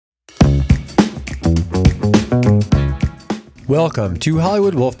Welcome to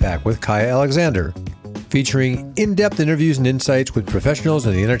Hollywood Wolfpack with Kaya Alexander, featuring in-depth interviews and insights with professionals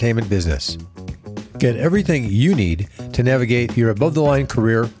in the entertainment business. Get everything you need to navigate your above-the-line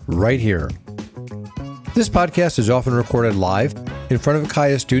career right here. This podcast is often recorded live in front of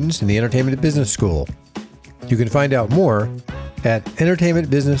Kaya students in the Entertainment Business School. You can find out more at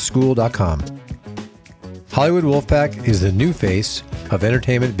entertainmentbusinessschool.com. Hollywood Wolfpack is the new face of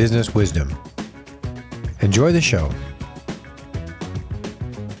entertainment business wisdom. Enjoy the show.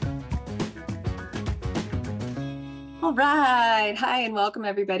 All right. Hi, and welcome,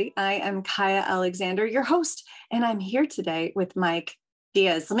 everybody. I am Kaya Alexander, your host, and I'm here today with Mike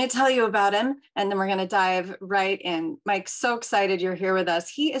Diaz. Let me tell you about him, and then we're going to dive right in. Mike, so excited you're here with us.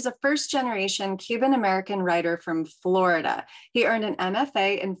 He is a first-generation Cuban-American writer from Florida. He earned an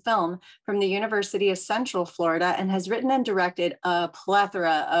MFA in film from the University of Central Florida and has written and directed a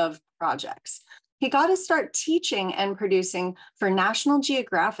plethora of projects. He got to start teaching and producing for National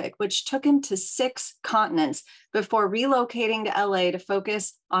Geographic, which took him to 6 continents before relocating to LA to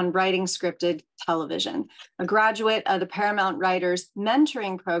focus on writing scripted television. A graduate of the Paramount Writers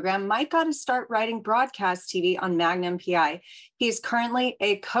Mentoring Program, Mike got to start writing broadcast TV on Magnum PI. He's currently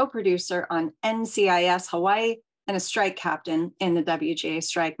a co-producer on NCIS Hawaii and a strike captain in the WGA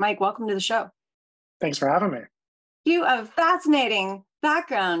strike. Mike, welcome to the show. Thanks for having me. You have fascinating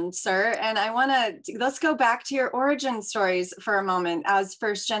background, sir. And let's go back to your origin stories for a moment. As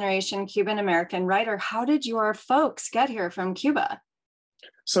first generation Cuban-American writer, how did your folks get here from Cuba?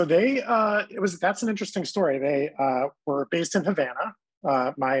 So that's an interesting story. They were based in Havana.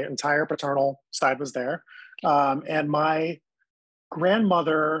 My entire paternal side was there. And my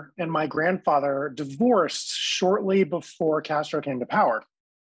grandmother and my grandfather divorced shortly before Castro came to power.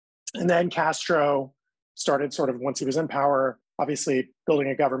 And then Castro started once he was in power, obviously building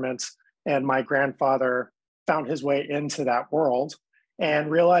a government, and my grandfather found his way into that world and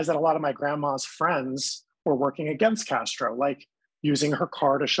realized that a lot of my grandma's friends were working against Castro, like using her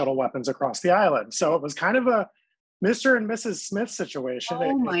car to shuttle weapons across the island. So it was kind of a Mr. and Mrs. Smith situation.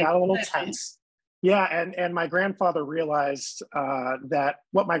 It got a little tense. Yeah, and my grandfather realized that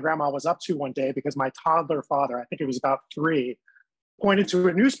what my grandma was up to one day, because my toddler father, I think he was about 3, pointed to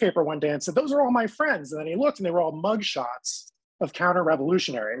a newspaper one day and said, "Those are all my friends." And then he looked and they were all mugshots of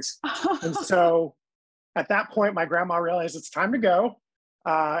counter-revolutionaries. And so at that point, my grandma realized it's time to go.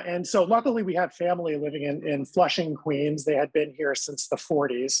 And so luckily we had family living in Flushing, Queens. They had been here since the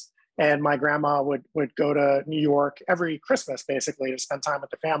 40s. And my grandma would go to New York every Christmas, basically, to spend time with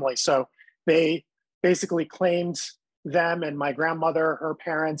the family. So they basically claimed them, and my grandmother, her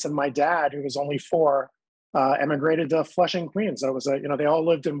parents, and my dad, who was only 4, emigrated to Flushing, Queens. So it was they all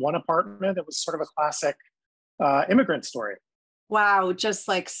lived in one apartment. It was sort of a classic immigrant story. Wow, just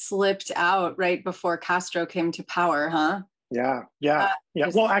like slipped out right before Castro came to power, huh? Yeah.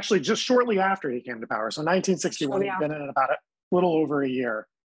 Well, actually, just shortly after he came to power. So 1961, he'd been in about a little over a year.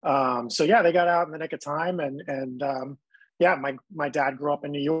 So yeah, they got out in the nick of time, and my dad grew up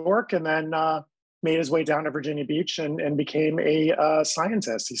in New York, and then made his way down to Virginia Beach and became a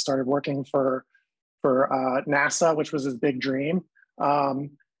scientist. He started working for NASA, which was his big dream.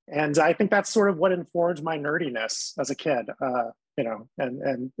 And I think that's sort of what informed my nerdiness as a kid,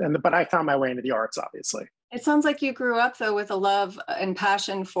 but I found my way into the arts, obviously. It sounds like you grew up, though, with a love and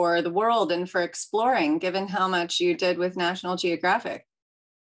passion for the world and for exploring, given how much you did with National Geographic.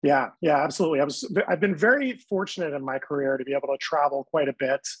 Yeah, absolutely. I've been very fortunate in my career to be able to travel quite a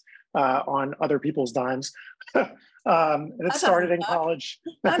bit on other people's dimes. And it started in college.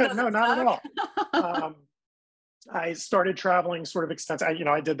 No, not at all. I started traveling sort of extensive.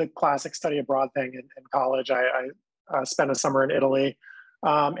 I did the classic study abroad thing in college. I spent a summer in Italy.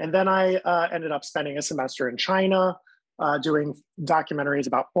 And then I ended up spending a semester in China doing documentaries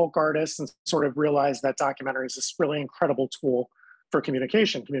about folk artists, and sort of realized that documentary is this really incredible tool for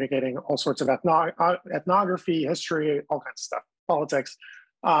communicating all sorts of ethnography, history, all kinds of stuff, politics.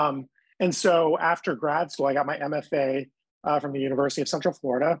 And so after grad school, I got my MFA from the University of Central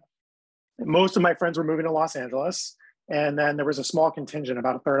Florida. Most of my friends were moving to Los Angeles. And then there was a small contingent,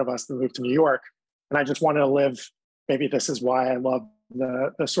 about a third of us, that moved to New York. And I just wanted to live, maybe this is why I love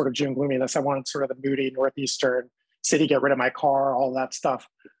the sort of June gloominess. I wanted sort of the moody Northeastern city, get rid of my car, all that stuff.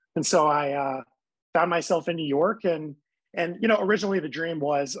 And so I found myself in New York. And originally the dream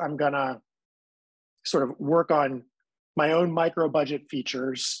was I'm going to sort of work on my own micro budget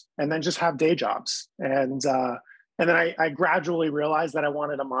features and then just have day jobs. And then I gradually realized that I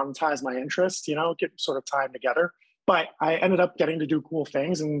wanted to monetize my interest, get sort of time together. But I ended up getting to do cool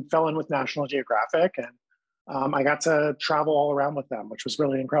things and fell in with National Geographic. And I got to travel all around with them, which was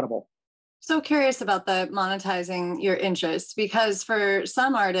really incredible. So curious about the monetizing your interest, because for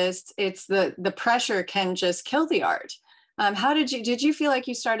some artists, it's the pressure can just kill the art. How did you feel like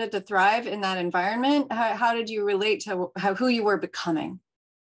you started to thrive in that environment? How did you relate to who you were becoming?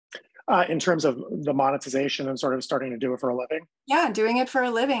 In terms of the monetization and sort of starting to do it for a living. Yeah, doing it for a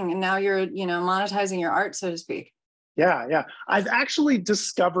living, and now you're, monetizing your art, so to speak. Yeah, yeah. I've actually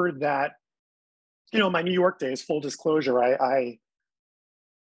discovered that, my New York days, full disclosure, I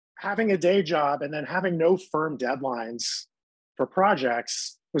having a day job and then having no firm deadlines for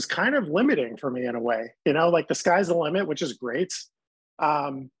projects was kind of limiting for me in a way. Like the sky's the limit, which is great.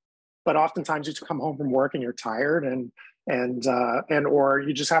 But oftentimes you come home from work and you're tired and or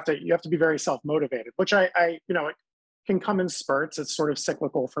you have to be very self-motivated, which it can come in spurts. It's sort of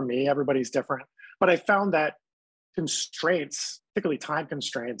cyclical for me. Everybody's different. But I found that constraints, particularly time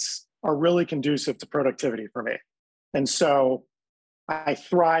constraints, are really conducive to productivity for me. And so I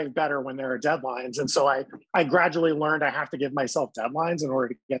thrive better when there are deadlines. And so I gradually learned I have to give myself deadlines in order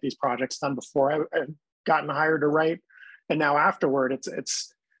to get these projects done before I've gotten hired to write. And now afterward,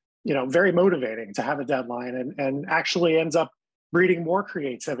 it's very motivating to have a deadline and actually ends up breeding more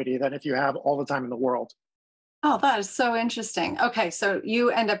creativity than if you have all the time in the world. Oh, that is so interesting. Okay, so you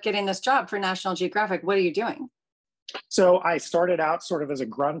end up getting this job for National Geographic. What are you doing? So I started out sort of as a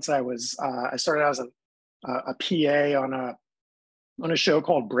grunt. I started out as a PA on a show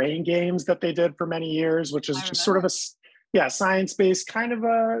called Brain Games that they did for many years, which is just sort of science-based kind of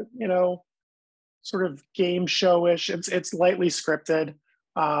a, sort of game show-ish. It's lightly scripted.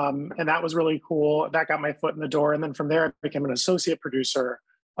 And that was really cool. That got my foot in the door. And then from there, I became an associate producer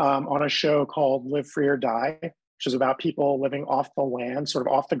on a show called Live Free or Die, which is about people living off the land, sort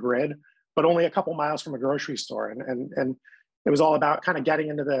of off the grid, but only a couple miles from a grocery store. And it was all about kind of getting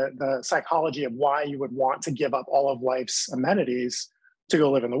into the psychology of why you would want to give up all of life's amenities to go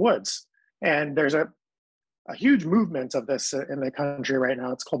live in the woods. And there's a huge movement of this in the country right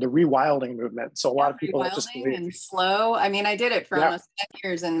now. It's called the rewilding movement. So a lot of people that just believe and slow. I mean, I did it for almost 10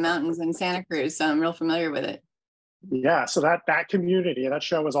 years in the mountains in Santa Cruz, so I'm real familiar with it. Yeah, so that community, that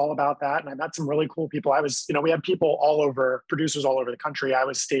show was all about that, and I met some really cool people. We had people all over, producers all over the country. I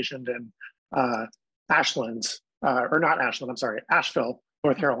was stationed in Ashland, or not Ashland, I'm sorry, Asheville,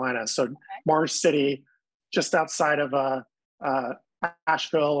 North Carolina. So Mars City, just outside of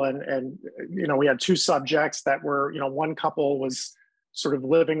Asheville, and we had two subjects that were, one couple was sort of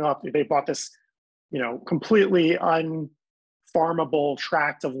living off, they bought this, completely unfarmable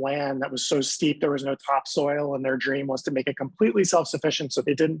tract of land that was so steep there was no topsoil, and their dream was to make it completely self-sufficient so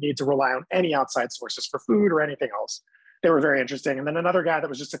they didn't need to rely on any outside sources for food or anything else. They were very interesting. And then another guy that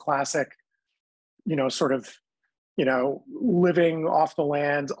was just a classic, sort of, living off the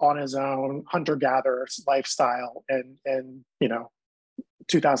land on his own, hunter-gatherer lifestyle, and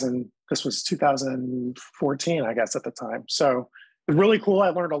 2014, I guess, at the time. So it was really cool. I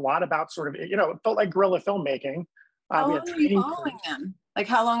learned a lot about sort of, it felt like guerrilla filmmaking. How long were you following them? Like,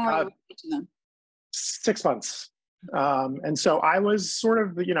 how long were you teaching them? 6 months. And so I was sort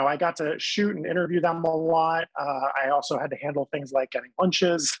of, I got to shoot and interview them a lot. I also had to handle things like getting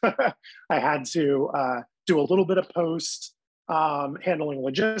lunches. I had to do a little bit of post, handling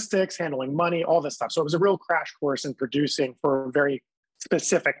logistics, handling money, all this stuff. So it was a real crash course in producing for a very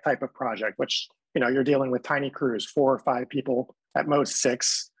specific type of project, which, you're dealing with tiny crews, 4 or 5 people, at most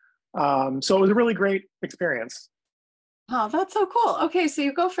 6. So it was a really great experience. Oh, that's so cool. Okay, so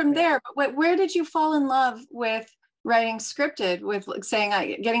you go from there, but where did you fall in love with writing scripted, with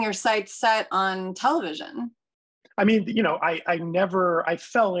getting your sights set on television? I mean, I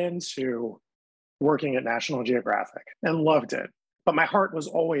fell into working at National Geographic and loved it, but my heart was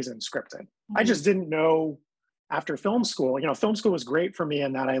always in scripted. Mm-hmm. I just didn't know after film school. Film school was great for me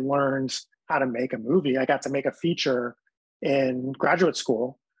in that I learned how to make a movie. I got to make a feature in graduate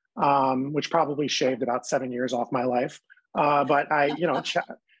school, which probably shaved about 7 years off my life. But I,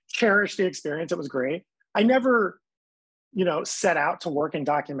 cherished the experience. It was great. I never, set out to work in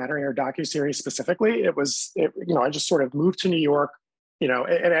documentary or docuseries specifically. I just sort of moved to New York,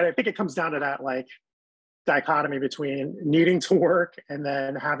 and I think it comes down to that like dichotomy between needing to work and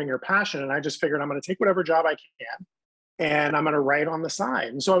then having your passion. And I just figured I'm going to take whatever job I can and I'm going to write on the side.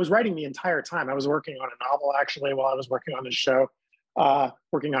 And so I was writing the entire time. I was working on a novel actually while I was working on this show,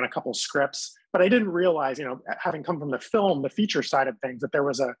 working on a couple scripts. But I didn't realize, having come from the feature side of things, that there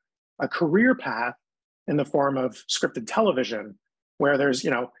was a career path in the form of scripted television where there's,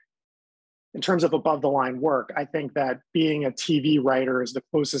 in terms of above the line work, I think that being a TV writer is the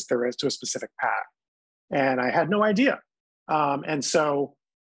closest there is to a specific path. And I had no idea. And so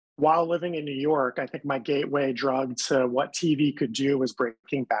while living in New York, I think my gateway drug to what TV could do was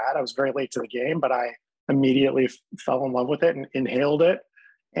Breaking Bad. I was very late to the game, but I immediately fell in love with it and inhaled it.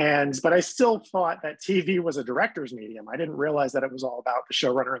 But I still thought that TV was a director's medium. I didn't realize that it was all about the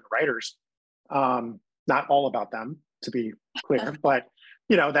showrunner and the writers. Not all about them, to be clear, but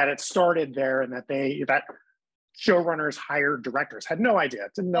that it started there and that showrunners hired directors. Had no idea.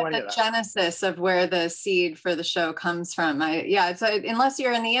 Didn't know any of that. The genesis of where the seed for the show comes from. Unless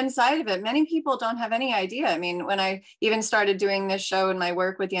you're in the inside of it, many people don't have any idea. I mean, when I even started doing this show and my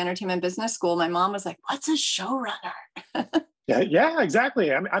work with the Entertainment Business School, my mom was like, "What's a showrunner?" Yeah,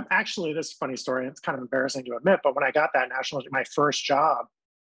 exactly. I'm actually, this is a funny story. It's kind of embarrassing to admit, but when I got my first job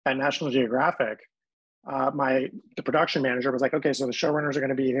at National Geographic, the production manager was like, "Okay, so the showrunners are going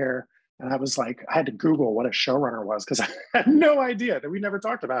to be here." And I was like, I had to Google what a showrunner was because I had no idea that we never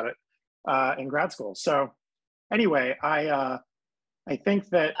talked about it in grad school. So anyway, I think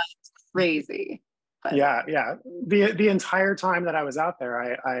that that's crazy. But yeah. The entire time that I was out there,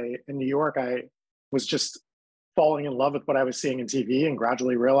 I in New York, I was just falling in love with what I was seeing in TV and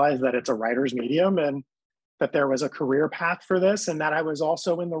gradually realized that it's a writer's medium and that there was a career path for this and that I was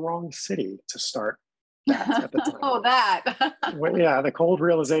also in the wrong city to start. At the time. The cold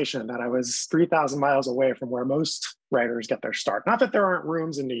realization that I was 3,000 miles away from where most writers get their start. Not that there aren't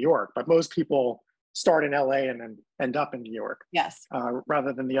rooms in New York, but most people start in LA and then end up in New York. Yes.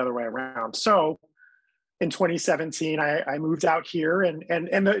 Rather than the other way around. So in 2017, I moved out here. And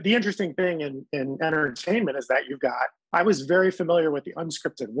the interesting thing in entertainment is that I was very familiar with the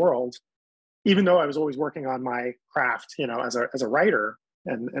unscripted world, even though I was always working on my craft, as a writer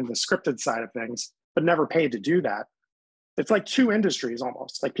and the scripted side of things, but never paid to do that. It's like two industries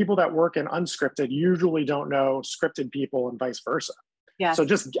almost. Like people that work in unscripted usually don't know scripted people and vice versa. Yes. So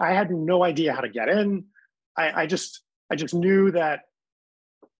I had no idea how to get in. I just knew that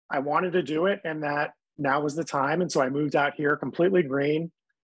I wanted to do it and that now was the time. And so I moved out here completely green,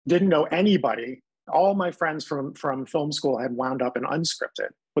 didn't know anybody. All my friends from film school had wound up in unscripted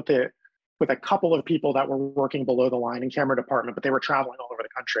with a couple of people that were working below the line in camera department, but they were traveling all over the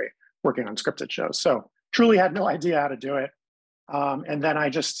country working on scripted shows. So truly had no idea how to do it. And then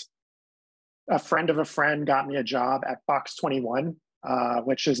a friend of a friend got me a job at Fox 21,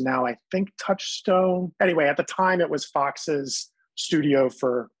 which is now, I think, Touchstone. Anyway, at the time it was Fox's studio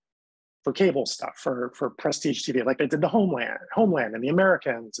for cable stuff, for prestige TV. Like they did the Homeland and the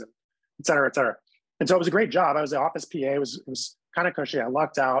Americans and et cetera, et cetera. And so it was a great job. I was the office PA. It was kind of cushy. I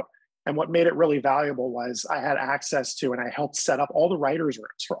lucked out. And what made it really valuable was I had access to, and I helped set up all the writers'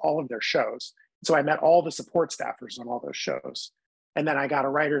 rooms for all of their shows. So I met all the support staffers on all those shows. And then I got a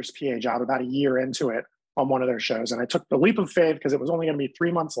writer's PA job about a year into it on one of their shows. And I took the leap of faith because it was only going to be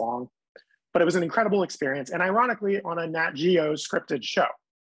 3 months long, but it was an incredible experience. And ironically, on a Nat Geo scripted show.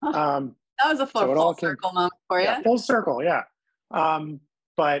 That was a full circle moment for you. Yeah, full circle, yeah.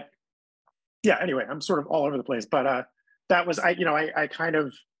 But yeah, anyway, I'm sort of all over the place. But that was, I kind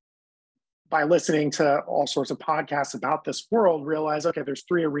of, by listening to all sorts of podcasts about this world, realize, okay, there's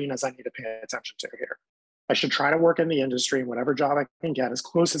 3 arenas I need to pay attention to here. I should try to work in the industry, whatever job I can get, as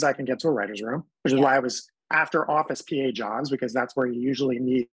close as I can get to a writer's room, which is why I was after office PA jobs, because that's where you usually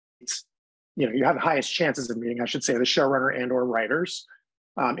meet, you have the highest chances of meeting, I should say, the showrunner and or writers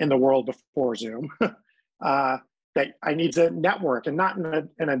in the world before Zoom. That I need to network, and not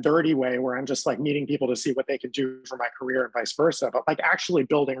in a dirty way where I'm just like meeting people to see what they can do for my career and vice versa, but like actually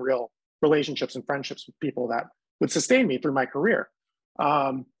building real relationships and friendships with people that would sustain me through my career.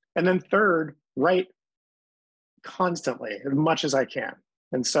 And then third, write constantly, as much as I can.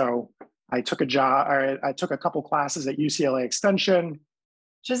 And so I took I took a couple classes at UCLA Extension,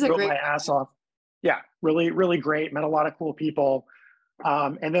 which is a great, my ass off. Yeah, really, really great. Met a lot of cool people.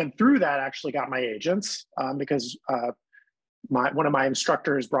 And then through that, actually got my agents because one of my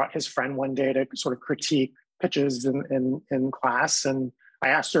instructors brought his friend one day to sort of critique pitches in class. And I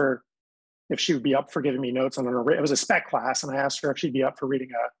asked her if she would be up for giving me notes on it was a spec class. And I asked her if she'd be up for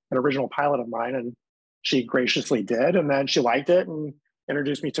reading an original pilot of mine. And she graciously did. And then she liked it and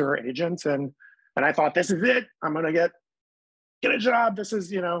introduced me to her agent. And I thought, this is it. I'm going to get a job. This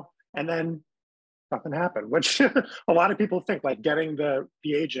is, and then nothing happened, which a lot of people think like getting the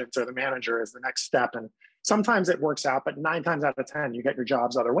agent or the manager is the next step. And sometimes it works out, but 9 times out of 10, you get your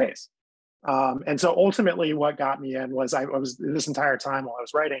jobs other ways. And so ultimately what got me in was I was this entire time while I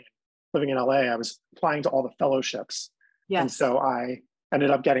was writing, living in LA, I was applying to all the fellowships. Yes. And so I ended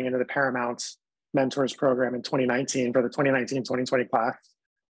up getting into the Paramount Mentors program in 2019 for the 2019-2020 class.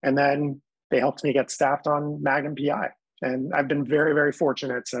 And then they helped me get staffed on Magnum PI. And I've been very, very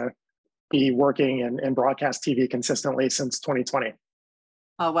fortunate to be working in broadcast TV consistently since 2020.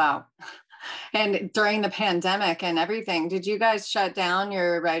 Oh, wow. And during the pandemic and everything, did you guys shut down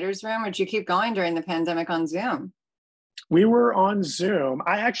your writer's room, or did you keep going during the pandemic on Zoom? We were on Zoom.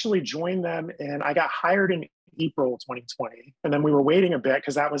 I actually joined them and I got hired in April 2020. And then we were waiting a bit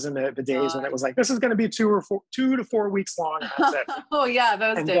because that was in the days when it was like, this is going to be 2 to 4 weeks long. And that's it. Oh, yeah,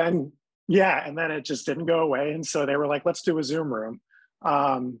 those And days. then, yeah, and then it just didn't go away. And so they were like, let's do a Zoom room.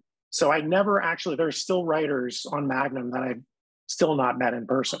 So I never actually, there's still writers on Magnum that I've still not met in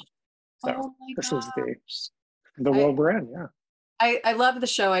person. So Oh my this gosh. is the world we're in. Yeah. I love the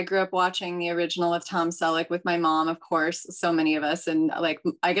show. I grew up watching the original with Tom Selleck with my mom, of course, so many of us. And like,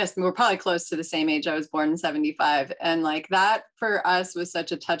 I guess we're probably close to the same age. I was born in 75. And like that for us was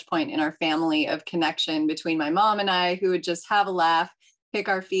such a touch point in our family of connection between my mom and I, who would just have a laugh, pick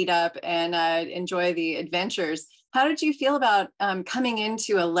our feet up and enjoy the adventures. How did you feel about coming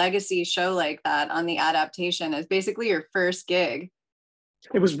into a legacy show like that on the adaptation as basically your first gig?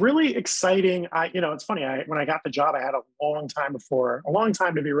 It was really exciting. It's funny. When I got the job, I had a long time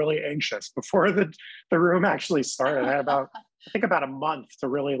to be really anxious before the room actually started. I had about a month to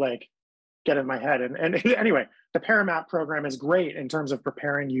really like get in my head. And anyway, the Paramount program is great in terms of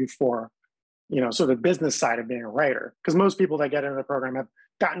preparing you for, sort of the business side of being a writer. Because most people that get into the program have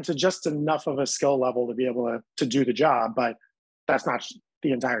gotten to just enough of a skill level to be able to do the job, but that's not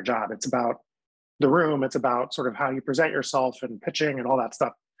the entire job. It's about the room. It's about sort of how you present yourself and pitching and all that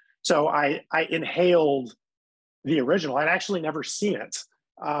stuff. So I inhaled the original. I'd actually never seen it.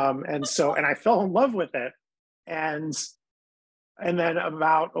 And I fell in love with it. And then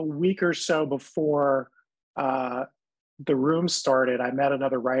about a week or so before the room started, I met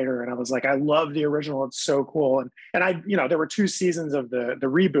another writer and I was like, I love the original. It's so cool. And I, there were 2 seasons of the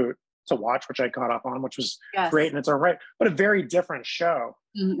reboot to watch, which I caught up on, which was great in its own right, but a very different show.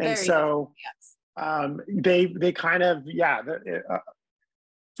 And so they kind of,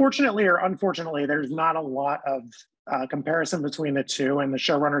 fortunately or unfortunately, there's not a lot of comparison between the two, and the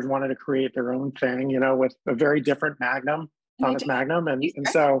showrunners wanted to create their own thing, with a very different Thomas Magnum. And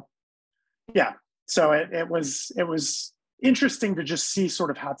so, yeah, so it was interesting to just see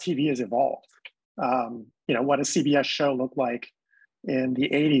sort of how TV has evolved. What a CBS show looked like in the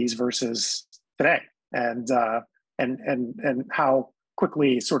 80s versus today, and how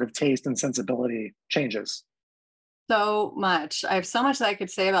quickly sort of taste and sensibility changes. So much. I have so much that I could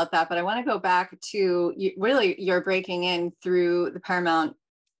say about that, but I want to go back to really your breaking in through the Paramount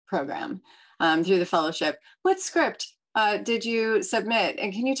program, through the fellowship. What script did you submit?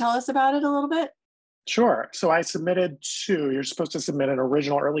 And can you tell us about it a little bit? Sure. So I submitted 2. You're supposed to submit an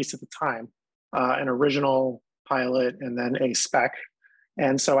original, or at least at the time, an original pilot and then a spec.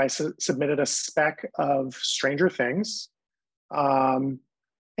 And so I submitted a spec of Stranger Things. And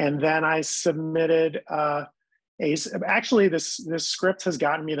then I submitted actually this script has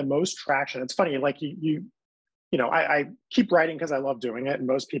gotten me the most traction. It's funny, like I keep writing because I love doing it, and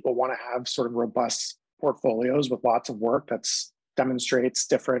most people want to have sort of robust portfolios with lots of work that demonstrates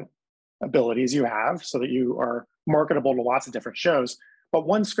different abilities you have so that you are marketable to lots of different shows. But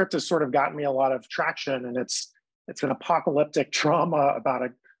one script has sort of gotten me a lot of traction, and it's an apocalyptic drama about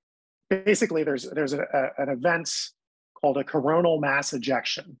basically there's an event called a coronal mass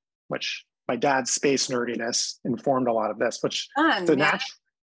ejection, which my dad's space nerdiness informed a lot of this, which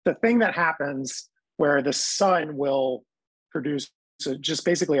the thing that happens where the sun will produce just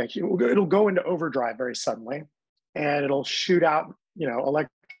basically it'll go into overdrive very suddenly, and it'll shoot out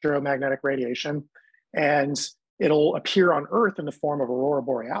electromagnetic radiation, and it'll appear on Earth in the form of aurora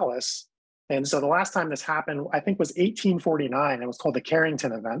borealis. And so the last time this happened, I think, was 1849. It was called the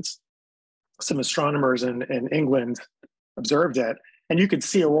Carrington event. Some astronomers in England observed it, and you could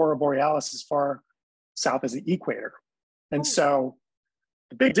see aurora borealis as far south as the equator. And so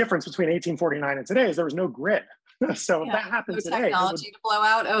the big difference between 1849 and today is there was no grid. So if that happened today, technology to blow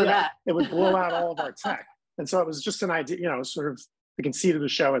out, it would blow out all of our tech. And so it was just an idea, sort of the conceit of the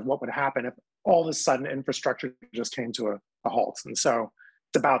show is what would happen if all of a sudden infrastructure just came to a halt. And so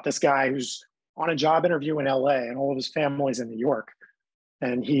it's about this guy who's on a job interview in LA and all of his family's in New York.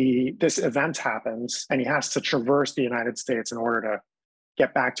 And this event happens and he has to traverse the United States in order to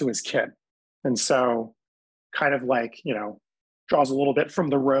get back to his kid. And so kind of like, draws a little bit from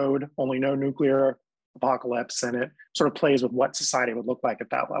The Road, only no nuclear apocalypse. And it sort of plays with what society would look like at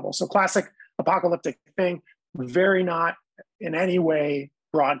that level. So classic apocalyptic thing, very not in any way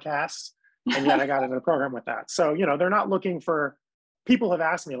broadcast. And yet I got into the program with that. So, they're not looking for, people have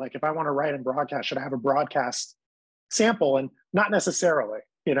asked me, like, if I want to write in broadcast, should I have a broadcast sample? And not necessarily,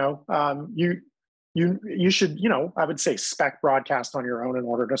 you should, I would say spec broadcast on your own in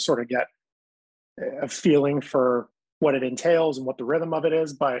order to sort of get a feeling for what it entails and what the rhythm of it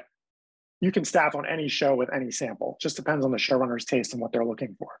is, but you can staff on any show with any sample. Just depends on the showrunner's taste and what they're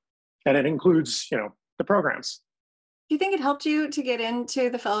looking for. And it includes, the programs. Do you think it helped you to get into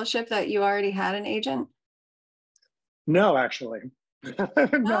the fellowship that you already had an agent? No, actually, not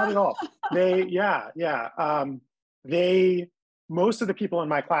at all. Most of the people in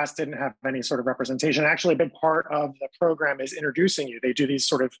my class didn't have any sort of representation. Actually, a big part of the program is introducing you. They do these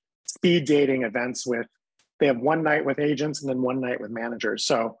sort of speed dating events they have one night with agents and then one night with managers.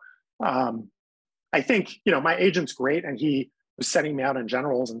 So I think, my agent's great and he was setting me out in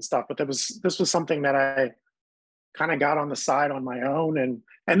generals and stuff, but this was something that I kind of got on the side on my own.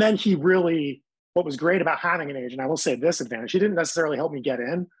 And then what was great about having an agent, I will say this advantage, he didn't necessarily help me get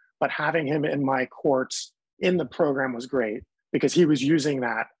in, but having him in my court in the program was great because he was using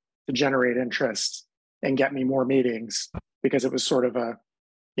that to generate interest and get me more meetings because it was sort of a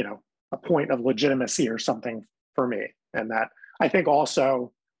point of legitimacy or something for me. And that I think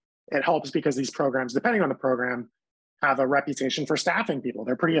also it helps because these programs, depending on the program, have a reputation for staffing people.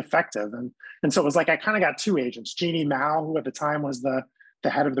 They're pretty effective. And so it was like I kind of got two agents. Jeannie Mao, who at the time was the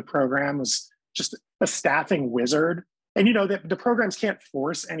head of the program, was just a staffing wizard. And the programs can't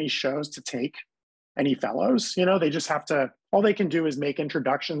force any shows to take any fellows. They just have to, all they can do is make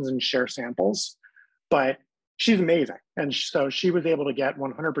introductions and share samples. But she's amazing. And so she was able to get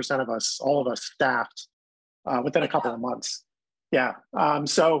 100% of us, all of us staffed within a couple of months. Yeah.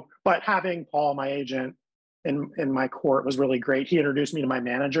 But having Paul, my agent, in my court was really great. He introduced me to my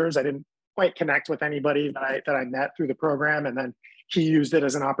managers. I didn't quite connect with anybody that I met through the program. And then he used it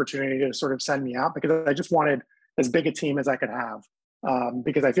as an opportunity to sort of send me out because I just wanted as big a team as I could have.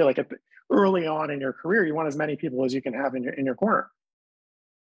 Because I feel like early on in your career, you want as many people as you can have in your corner.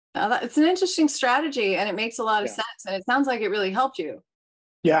 It's an interesting strategy and it makes a lot of sense. And it sounds like it really helped you.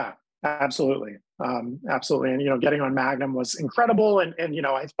 Yeah, absolutely. Absolutely. And, getting on Magnum was incredible. And,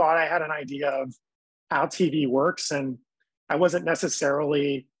 I thought I had an idea of how TV works. And I wasn't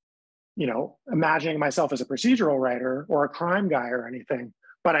necessarily, imagining myself as a procedural writer or a crime guy or anything,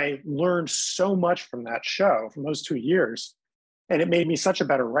 but I learned so much from that show, from those 2 years. And it made me such a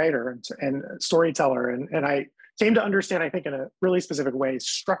better writer and storyteller. And I came to understand, I think, in a really specific way,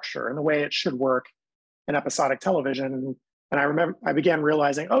 structure and the way it should work in episodic television. And I remember I began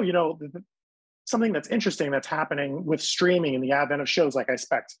realizing, something that's interesting that's happening with streaming and the advent of shows like I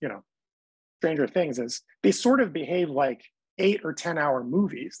expect, Stranger Things is they sort of behave like 8 or 10 hour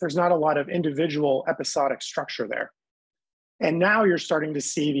movies. There's not a lot of individual episodic structure there. And now you're starting to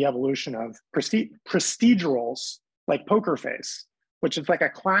see the evolution of procedurals like Poker Face, which is like a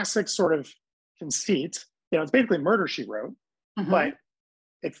classic sort of conceit. It's basically Murder, She Wrote, but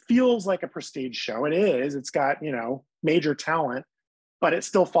it feels like a prestige show. It is. It's got, major talent, but it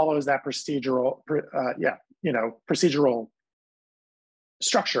still follows that procedural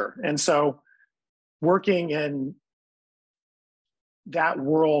structure. And so working in that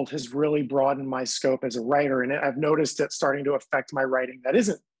world has really broadened my scope as a writer. And I've noticed it starting to affect my writing that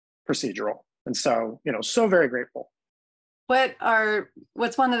isn't procedural. And so, so very grateful.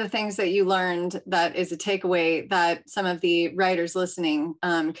 What's one of the things that you learned that is a takeaway that some of the writers listening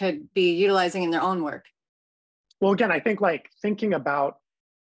could be utilizing in their own work? Well, again, I think thinking about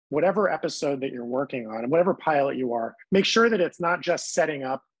whatever episode that you're working on and whatever pilot you are, make sure that it's not just setting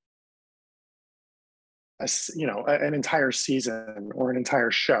up an entire season or an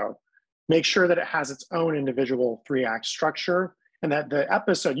entire show. Make sure that it has its own individual 3-act structure and that the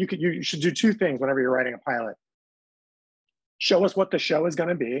episode, you should do 2 things whenever you're writing a pilot. Show us what the show is going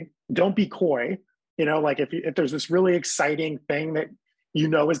to be. Don't be coy. If there's this really exciting thing that is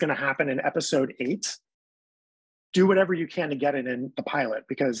going to happen in episode 8, do whatever you can to get it in the pilot,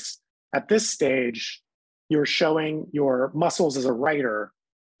 because at this stage, you're showing your muscles as a writer.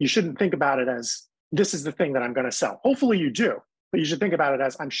 You shouldn't think about it as, this is the thing that I'm going to sell. Hopefully you do, but you should think about it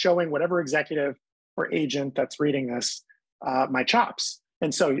as, I'm showing whatever executive or agent that's reading this my chops.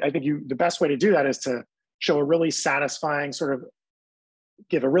 And so I think the best way to do that is to show a really satisfying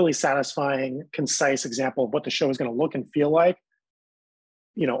give a really satisfying, concise example of what the show is going to look and feel like,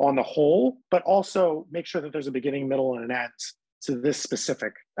 on the whole, but also make sure that there's a beginning, middle, and an end to this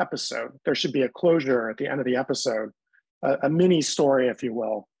specific episode. There should be a closure at the end of the episode, a mini story, if you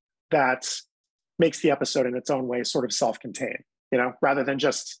will, that makes the episode in its own way sort of self-contained, rather than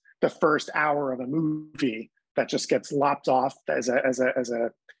just the first hour of a movie that just gets lopped off as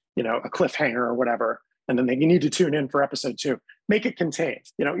a cliffhanger or whatever. And then you need to tune in for episode 2. Make it contained.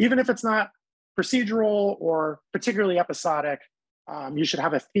 Even if it's not procedural or particularly episodic, you should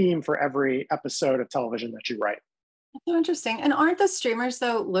have a theme for every episode of television that you write. So interesting. And aren't the streamers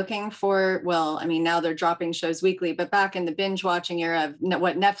though looking for, well, I mean, now they're dropping shows weekly, but back in the binge watching era of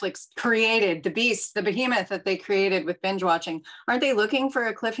what Netflix created, the beast, the behemoth that they created with binge watching, aren't they looking for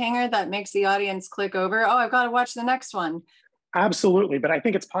a cliffhanger that makes the audience click over? Oh, I've got to watch the next one. Absolutely. But I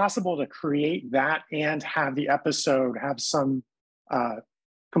think it's possible to create that and have the episode have some uh,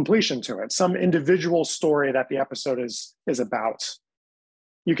 completion to it, some individual story that the episode is about.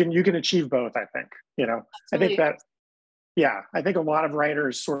 You can achieve both, I think. I think that, yeah, I think a lot of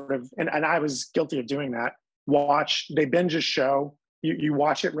writers sort of, and I was guilty of doing that, they binge a show, you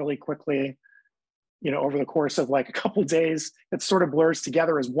watch it really quickly, over the course of like a couple days, it sort of blurs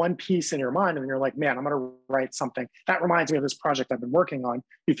together as one piece in your mind. And you're like, man, I'm going to write something that reminds me of this project I've been working on.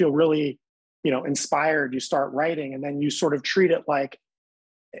 You feel really, inspired, you start writing, and then you sort of treat it like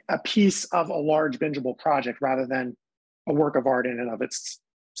a piece of a large bingeable project rather than a work of art in and of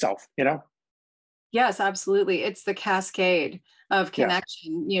itself. Yes, absolutely. It's the cascade of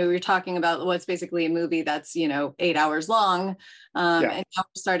connection. You're talking about what's basically a movie that's, 8 hours long. And now we're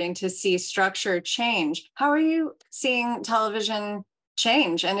starting to see structure change. How are you seeing television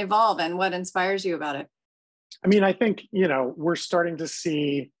change and evolve, and what inspires you about it? I mean, I think, we're starting to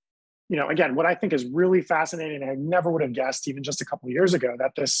see, again, what I think is really fascinating, I never would have guessed even just a couple of years ago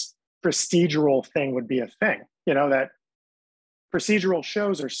that this procedural thing would be a thing, that procedural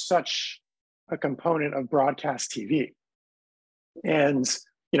shows are such a component of broadcast TV. And,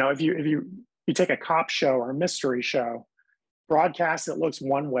 if you take a cop show or a mystery show, broadcast, it looks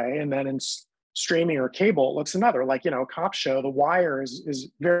one way, and then in streaming or cable, it looks another. Like, cop show, The Wire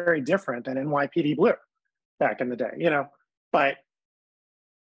is very different than NYPD Blue back in the day, but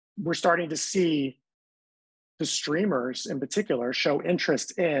we're starting to see the streamers in particular show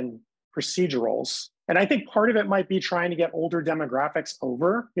interest in procedurals. And I think part of it might be trying to get older demographics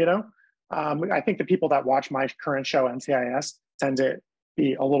over, I think the people that watch my current show, NCIS, tend to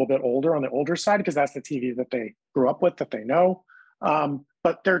be a little bit older on the older side because that's the TV that they grew up with, that they know.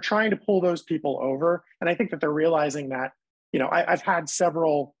 But they're trying to pull those people over. And I think that they're realizing that, I've had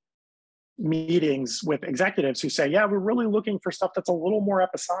several meetings with executives who say, yeah, we're really looking for stuff that's a little more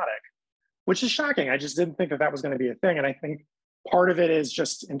episodic, which is shocking. I just didn't think that that was going to be a thing. And I think part of it is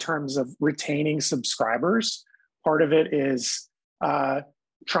just in terms of retaining subscribers. Part of it is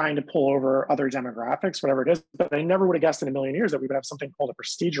trying to pull over other demographics, whatever it is. But I never would have guessed in a million years that we would have something called a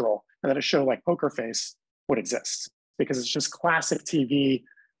procedural and that a show like Poker Face would exist, because it's just classic TV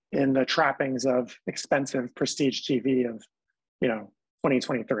in the trappings of expensive prestige TV of,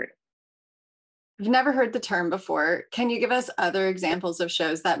 2023. I've never heard the term before. Can you give us other examples of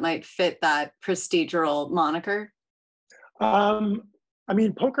shows that might fit that procedural moniker? I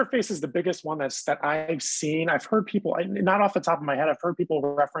mean, Poker Face is the biggest one that I've seen. I've heard people, not off the top of my head, I've heard people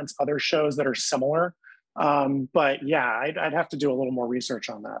reference other shows that are similar. But yeah, I'd have to do a little more research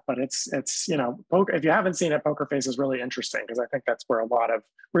on that. But it's if you haven't seen it, Poker Face is really interesting because I think that's where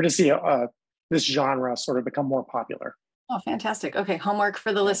we're to see this genre sort of become more popular. Oh, fantastic. Okay, homework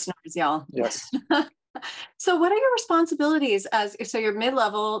for the listeners, y'all. Yes. So what are your responsibilities so you're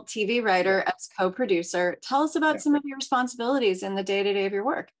mid-level TV writer as co-producer? Tell us about some of your responsibilities in the day-to-day of your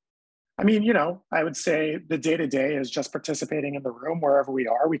work. I mean, I would say the day-to-day is just participating in the room wherever we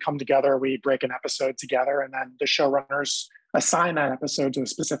are. We come together, we break an episode together, and then the showrunners assign that episode to a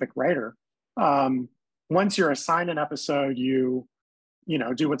specific writer. Once you're assigned an episode, you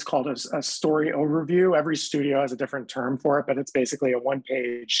do what's called a story overview. Every studio has a different term for it, but it's basically a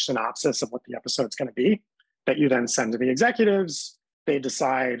one-page synopsis of what the episode's going to be that you then send to the executives. They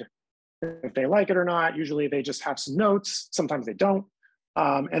decide if they like it or not. Usually they just have some notes. Sometimes they don't.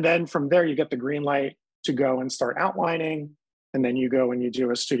 And then from there, you get the green light to go and start outlining. And then you go and you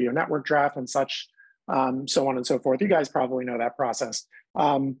do a studio network draft and such, so on and so forth. You guys probably know that process.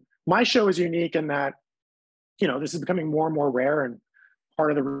 My show is unique in that, this is becoming more and more rare, and part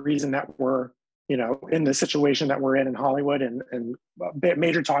of the reason that we're, in the situation that we're in Hollywood and a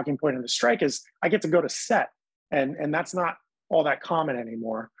major talking point in the strike is I get to go to set, and that's not all that common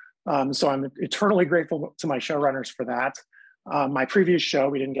anymore. So I'm eternally grateful to my showrunners for that. My previous show,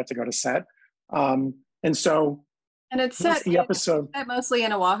 we didn't get to go to set. And it's set the episode mostly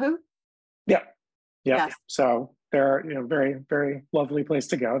in Oahu. Yeah. Yes. So they're, very, very lovely place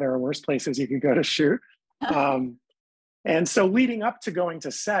to go. There are worse places you could go to shoot. And so leading up to going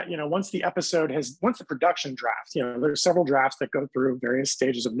to set, once the production draft, there's several drafts that go through various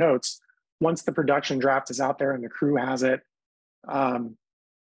stages of notes. Once the production draft is out there and the crew has it,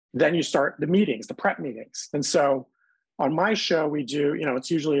 then you start the meetings, the prep meetings. And so on my show, we do, it's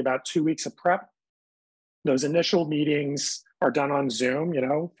usually about 2 weeks of prep. Those initial meetings are done on Zoom,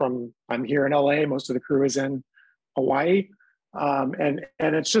 I'm here in LA, most of the crew is in Hawaii. And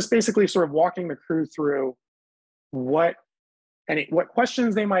it's just basically sort of walking the crew through what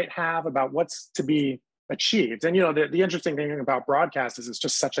questions they might have about what's to be achieved. And, the interesting thing about broadcast is it's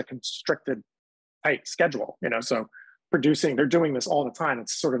just such a constricted, tight schedule, so they're doing this all the time.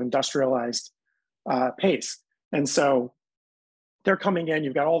 It's sort of industrialized pace. And so they're coming in,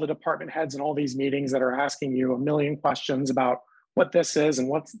 you've got all the department heads and all these meetings that are asking you a million questions about what this is and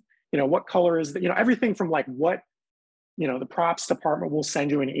what's, what color is that, everything from like what, the props department will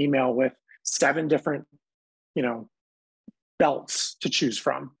send you an email with 7 different, belts to choose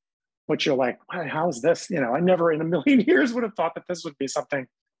from, which you're like, how is this? I never in a million years would have thought that this would be something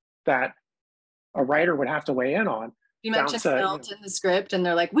that a writer would have to weigh in on. You mentioned belt in the script and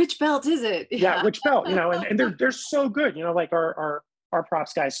they're like, which belt is it? Yeah, which belt, and they're so good, like our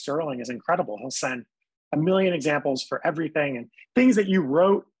props guy Sterling is incredible. He'll send a million examples for everything and things that you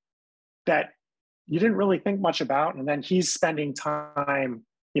wrote that you didn't really think much about. And then he's spending time,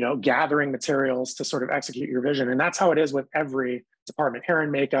 gathering materials to sort of execute your vision. And that's how it is with every department, hair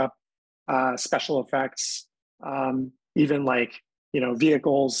and makeup, special effects, even like,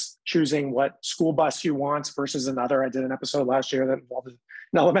 vehicles, choosing what school bus you want versus another. I did an episode last year that involved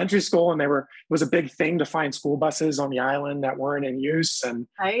an elementary school, and it was a big thing to find school buses on the island that weren't in use, and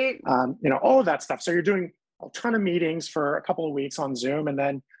right. All of that stuff. So you're doing a ton of meetings for a couple of weeks on Zoom, and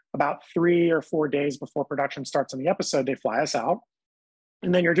then about 3 or 4 days before production starts on the episode, they fly us out,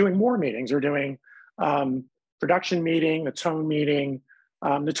 and then you're doing more meetings. You're doing production meeting, the tone meeting.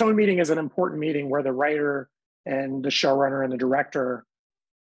 The tone meeting is an important meeting where the writer and the showrunner and the director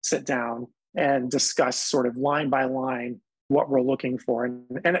sit down and discuss sort of line by line what we're looking for.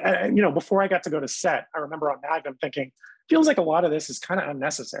 And before I got to go to set, I remember on Magnum thinking, feels like a lot of this is kind of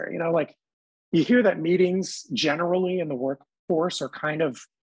unnecessary. Like you hear that meetings generally in the workforce are kind of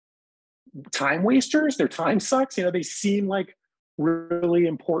time wasters. Their time sucks. They seem like really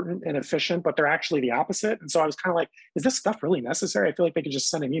important and efficient, but they're actually the opposite. And so I was kind of like, is this stuff really necessary? I feel like they could just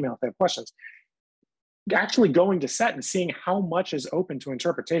send an email if they have questions. Actually going to set and seeing how much is open to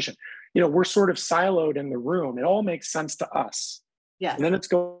interpretation. We're sort of siloed in the room. It all makes sense to us. Yes. And then it's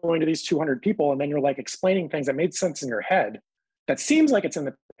going to these 200 people, and then you're like explaining things that made sense in your head that seems like it's in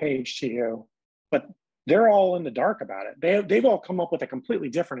the page to you, but they're all in the dark about it. They've all come up with a completely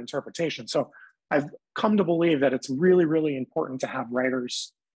different interpretation. So I've come to believe that it's really, really important to have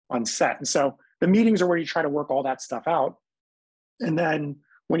writers on set. And so the meetings are where you try to work all that stuff out. And then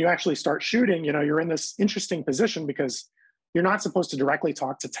when you actually start shooting, you're in this interesting position because you're not supposed to directly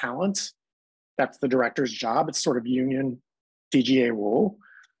talk to talent. That's the director's job. It's sort of union WGA rule.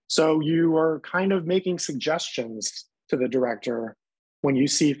 So you are kind of making suggestions to the director when you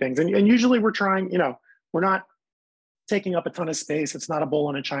see things. And usually we're trying, we're not taking up a ton of space. It's not a bull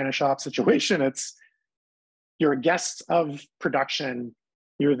in a china shop situation. You're a guest of production.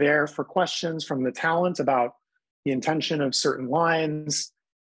 You're there for questions from the talent about the intention of certain lines,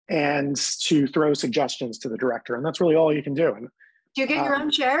 and to throw suggestions to the director. And that's really all you can do. And do you get your own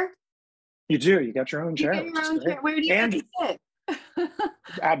chair? You do. You get your own chair. You get your own chair. Where do you get to sit?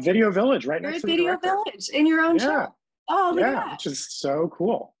 At Video Village, right next to the Video Village, in your own chair. Oh, look at that. Which is so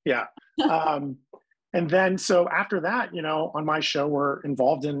cool. Yeah. And then, so after that, on my show, we're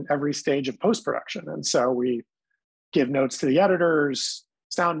involved in every stage of post-production. And so we give notes to the editors,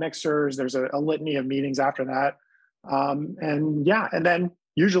 sound mixers. There's a litany of meetings after that. And then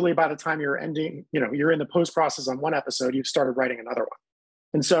usually by the time you're ending, you're in the post process on one episode, you've started writing another one.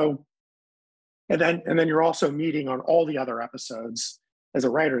 And so, and then you're also meeting on all the other episodes as a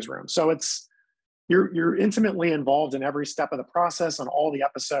writer's room. So you're intimately involved in every step of the process on all the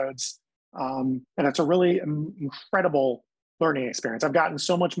episodes. And it's a really incredible learning experience. I've gotten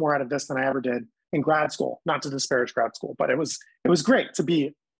so much more out of this than I ever did in grad school, not to disparage grad school, but it was great to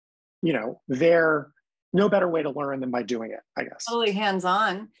be, there. No better way to learn than by doing it, I guess. Totally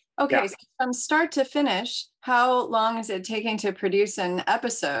hands-on. Okay, yeah. So from start to finish, how long is it taking to produce an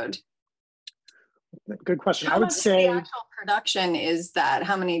episode? Good question. I would say the actual production is that.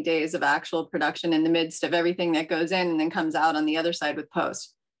 How many days of actual production in the midst of everything that goes in and then comes out on the other side with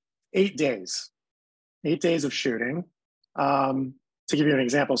post? 8 days. 8 days of shooting. To give you an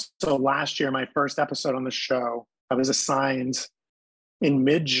example, so last year, my first episode on the show, I was assigned in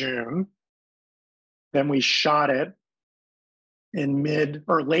mid-June. Then we shot it in mid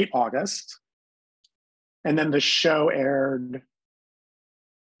or late August. And then the show aired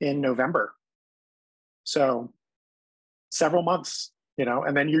in November. So several months,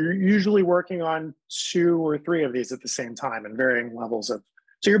 and then you're usually working on 2 or 3 of these at the same time and varying levels of,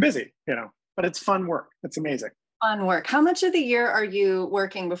 so you're busy, but it's fun work. It's amazing. Fun work. How much of the year are you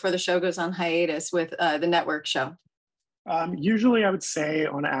working before the show goes on hiatus with the network show? Usually I would say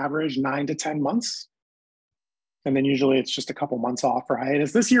on average 9 to 10 months. And then usually it's just a couple months off for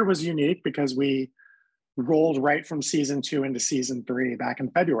hiatus. This year was unique because we rolled right from season 2 into season 3 back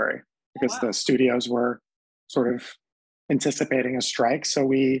in February because Wow. the studios were sort of anticipating a strike. So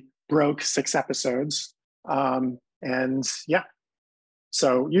we broke 6 episodes. And yeah,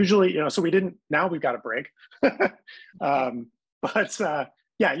 so usually, so we didn't, now we've got a break. But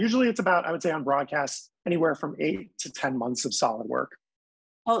yeah, usually it's about, I would say on broadcast, anywhere from 8 to 10 months of solid work.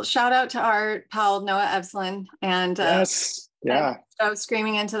 Well, shout out to our pal Noah Evslin and Yes. Yeah.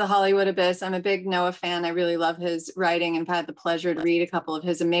 Screaming into the Hollywood Abyss. I'm a big Noah fan. I really love his writing and I've had the pleasure to read a couple of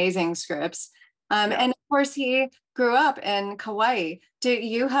his amazing scripts. And of course, he grew up in Kauai. Do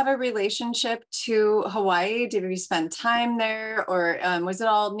you have a relationship to Hawaii? Did you spend time there, or was it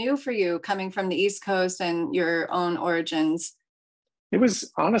all new for you coming from the East Coast and your own origins? It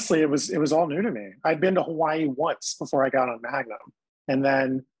was honestly, it was all new to me. I'd been to Hawaii once before I got on Magnum, and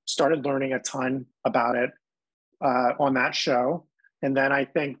then started learning a ton about it on that show. And then I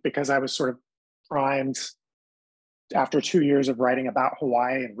think because I was sort of primed after 2 years of writing about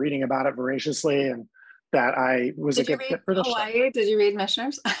Hawaii and reading about it voraciously, and that I was a good fit for the Hawaii? show. Did you read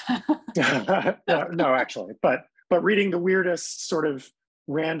Missioners? No, actually, but reading the weirdest sort of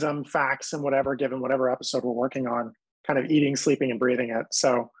random facts and whatever, given whatever episode we're working on, kind of eating, sleeping, and breathing it.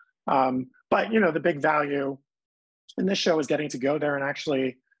 So, but the big value in this show is getting to go there and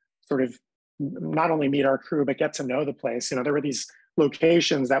actually sort of not only meet our crew but get to know the place. There were these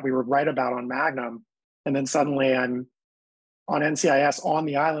locations that we would write about on Magnum, and then suddenly I'm on NCIS on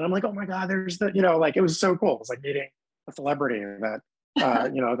the island. I'm like, oh my God, there's like, it was so cool. It was like meeting a celebrity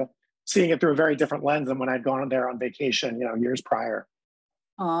that, seeing it through a very different lens than when I'd gone there on vacation, years prior.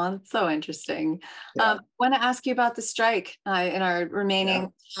 Oh, that's so interesting. Yeah. I want to ask you about the strike in our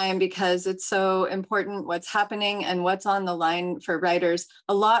remaining time, because it's so important what's happening and what's on the line for writers.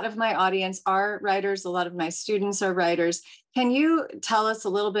 A lot of my audience are writers. A lot of my students are writers. Can you tell us a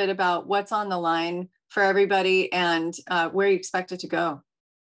little bit about what's on the line for everybody and where you expect it to go?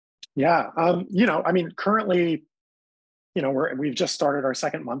 Yeah. Currently, we've just started our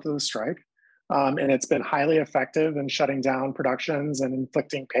second month of the strike. And it's been highly effective in shutting down productions and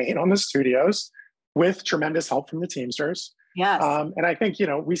inflicting pain on the studios with tremendous help from the Teamsters. Yes. And I think,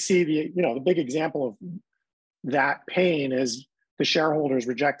 we see the big example of that pain is the shareholders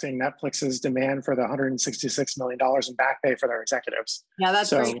rejecting Netflix's demand for the $166 million in back pay for their executives. Yeah, that's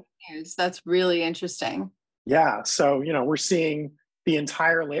great news. That's really interesting. Yeah. So, we're seeing the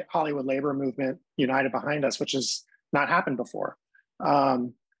entire Hollywood labor movement united behind us, which has not happened before.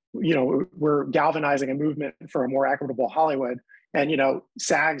 We're galvanizing a movement for a more equitable Hollywood. And,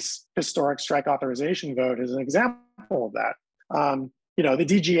 SAG's historic strike authorization vote is an example of that. The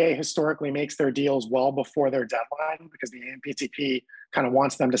DGA historically makes their deals well before their deadline because the AMPTP kind of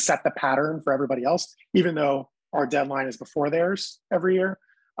wants them to set the pattern for everybody else, even though our deadline is before theirs every year.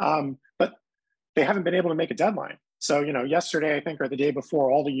 But they haven't been able to make a deadline. So, yesterday, I think, or the day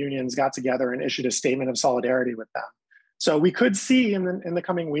before, all the unions got together and issued a statement of solidarity with them. So we could see in the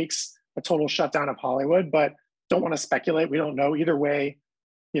coming weeks a total shutdown of Hollywood, but don't want to speculate. We don't know. Either way,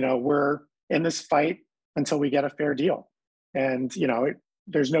 we're in this fight until we get a fair deal. And,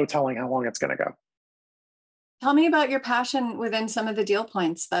 there's no telling how long it's going to go. Tell me about your passion within some of the deal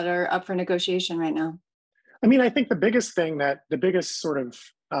points that are up for negotiation right now. I think the biggest sort of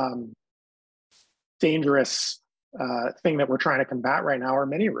dangerous thing that we're trying to combat right now are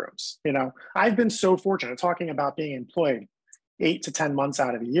mini rooms. I've been so fortunate, talking about being employed 8 to 10 months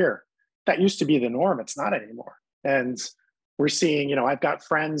out of the year. That used to be the norm. It's not anymore. And we're seeing, I've got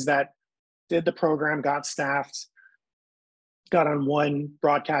friends that did the program, got staffed, got on one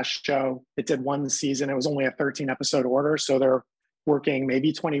broadcast show. It did one season. It was only a 13 episode order. So they're working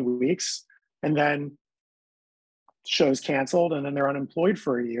maybe 20 weeks, and then show's canceled, and then they're unemployed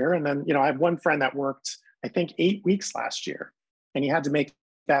for a year. And then, I have one friend that worked, I think, 8 weeks last year, and he had to make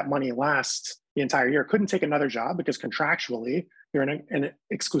that money last the entire year. Couldn't take another job because contractually you're in an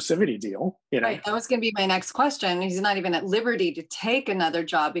exclusivity deal. Right. That was going to be my next question. He's not even at liberty to take another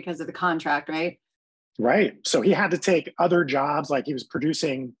job because of the contract, right? Right. So he had to take other jobs, like he was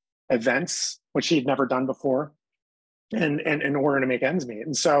producing events, which he'd never done before, and in order to make ends meet.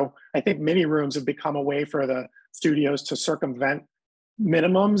 And so I think mini rooms have become a way for the studios to circumvent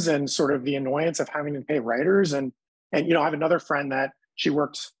minimums and sort of the annoyance of having to pay writers. And I have another friend that she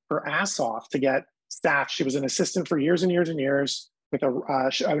worked her ass off to get staff. She was an assistant for years and years and years with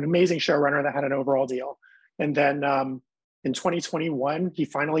an amazing showrunner that had an overall deal. And then in 2021, he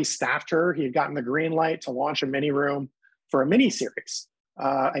finally staffed her. He had gotten the green light to launch a mini room for a mini series,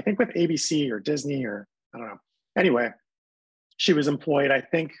 I think with ABC or Disney, or I don't know. Anyway, she was employed, I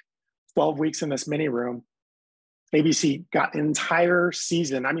think, 12 weeks in this mini room. ABC got an entire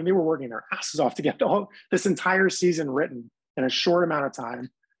season. I mean, they were working their asses off to get this entire season written in a short amount of time.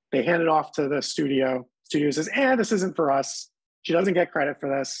 They hand it off to the studio. Studio says, this isn't for us. She doesn't get credit for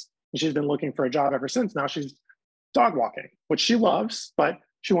this. And she's been looking for a job ever since. Now she's dog walking, which she loves, but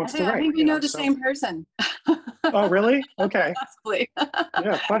she wants to write. I think we know the same person. Oh, really? Okay. Possibly.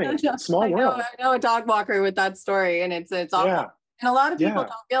 Yeah, funny. Small world. I know a dog walker with that story, and it's awful. Yeah. And a lot of people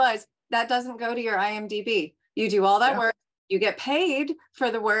don't realize that doesn't go to your IMDb. You do all that work, you get paid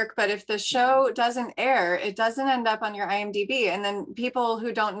for the work, but if the show doesn't air, it doesn't end up on your IMDb. And then people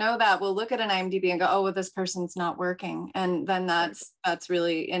who don't know that will look at an IMDb and go, oh, well, this person's not working. And then that's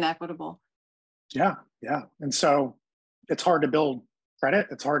really inequitable. Yeah. Yeah. And so it's hard to build credit.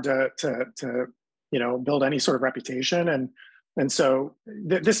 It's hard to build any sort of reputation. And so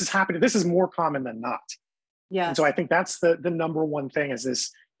this is happening. This is more common than not. Yeah. And so I think that's the number one thing is this,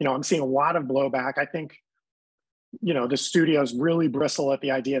 I'm seeing a lot of blowback. I think, the studios really bristle at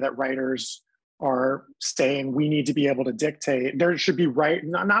the idea that writers are saying we need to be able to dictate. There should be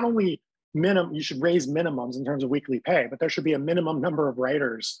not only you should raise minimums in terms of weekly pay, but there should be a minimum number of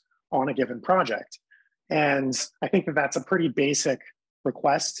writers on a given project. And I think that that's a pretty basic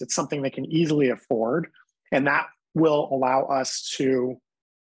request. It's something they can easily afford. And that will allow us to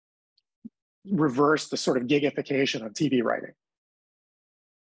reverse the sort of gigification of TV writing.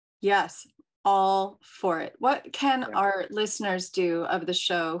 Yes, all for it. What can our listeners do of the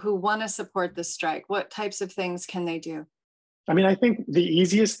show who want to support the strike? What types of things can they do? I mean, I think the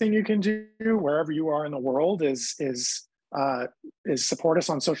easiest thing you can do wherever you are in the world is support us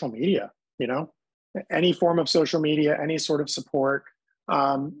on social media. Any form of social media, any sort of support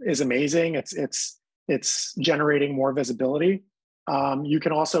is amazing. It's generating more visibility. You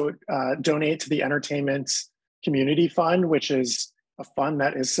can also donate to the Entertainment Community Fund, which is a fund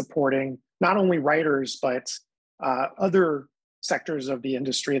that is supporting not only writers, but other sectors of the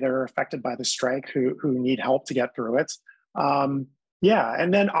industry that are affected by the strike who need help to get through it. And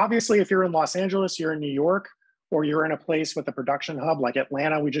then obviously if you're in Los Angeles, you're in New York, or you're in a place with a production hub like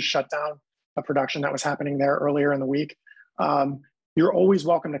Atlanta, we just shut down a production that was happening there earlier in the week. You're always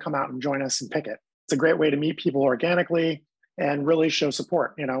welcome to come out and join us and picket. It's a great way to meet people organically and really show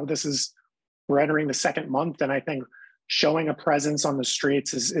support. We're entering the second month, and I think showing a presence on the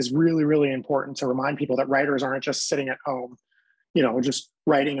streets is really, really important to remind people that writers aren't just sitting at home, just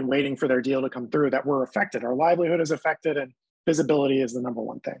writing and waiting for their deal to come through, that we're affected. Our livelihood is affected, and visibility is the number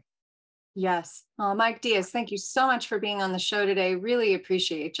one thing. Yes. Mike Diaz, thank you so much for being on the show today. Really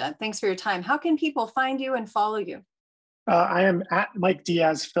appreciate you. Thanks for your time. How can people find you and follow you? I am at Mike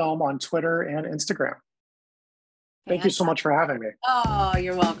Diaz Film on Twitter and Instagram. Thank you so much for having me. Oh,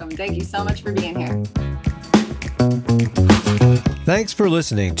 you're welcome. Thank you so much for being here. Thanks for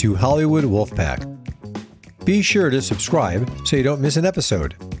listening to Hollywood Wolfpack. Be sure to subscribe so you don't miss an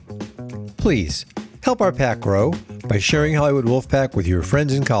episode. Please help our pack grow by sharing Hollywood Wolfpack with your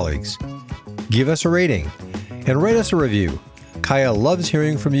friends and colleagues. Give us a rating and write us a review. Kaya loves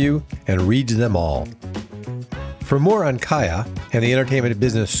hearing from you and reads them all. For more on Kaya and the Entertainment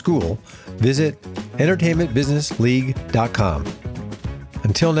Business School, visit entertainmentbusinessleague.com.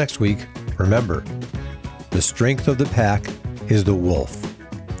 Until next week, remember, the strength of the pack is the wolf,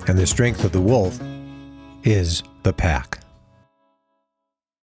 and the strength of the wolf is the pack.